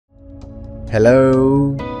Hello?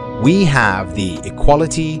 We have the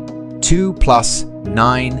equality 2 plus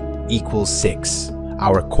 9 equals 6.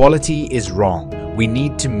 Our equality is wrong. We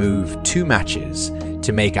need to move 2 matches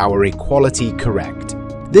to make our equality correct.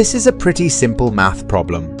 This is a pretty simple math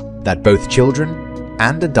problem that both children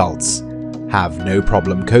and adults have no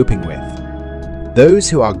problem coping with. Those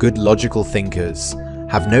who are good logical thinkers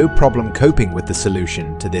have no problem coping with the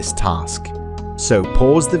solution to this task. So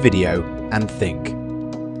pause the video and think.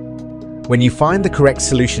 When you find the correct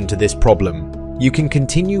solution to this problem, you can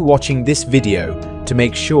continue watching this video to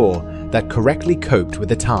make sure that correctly coped with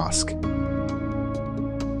the task.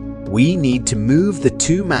 We need to move the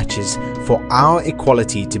 2 matches for our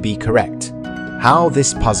equality to be correct. How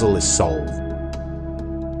this puzzle is solved.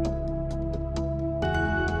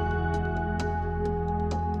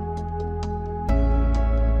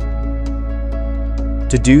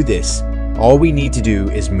 To do this, all we need to do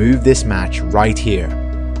is move this match right here.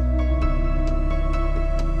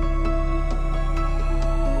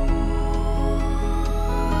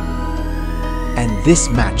 And this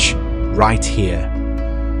match right here.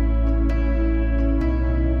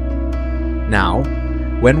 Now,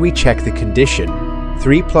 when we check the condition,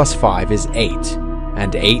 3 plus 5 is 8,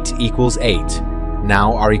 and 8 equals 8.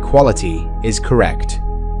 Now our equality is correct.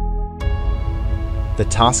 The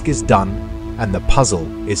task is done, and the puzzle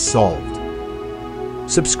is solved.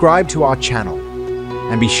 Subscribe to our channel,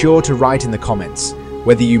 and be sure to write in the comments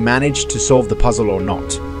whether you managed to solve the puzzle or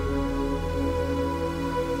not.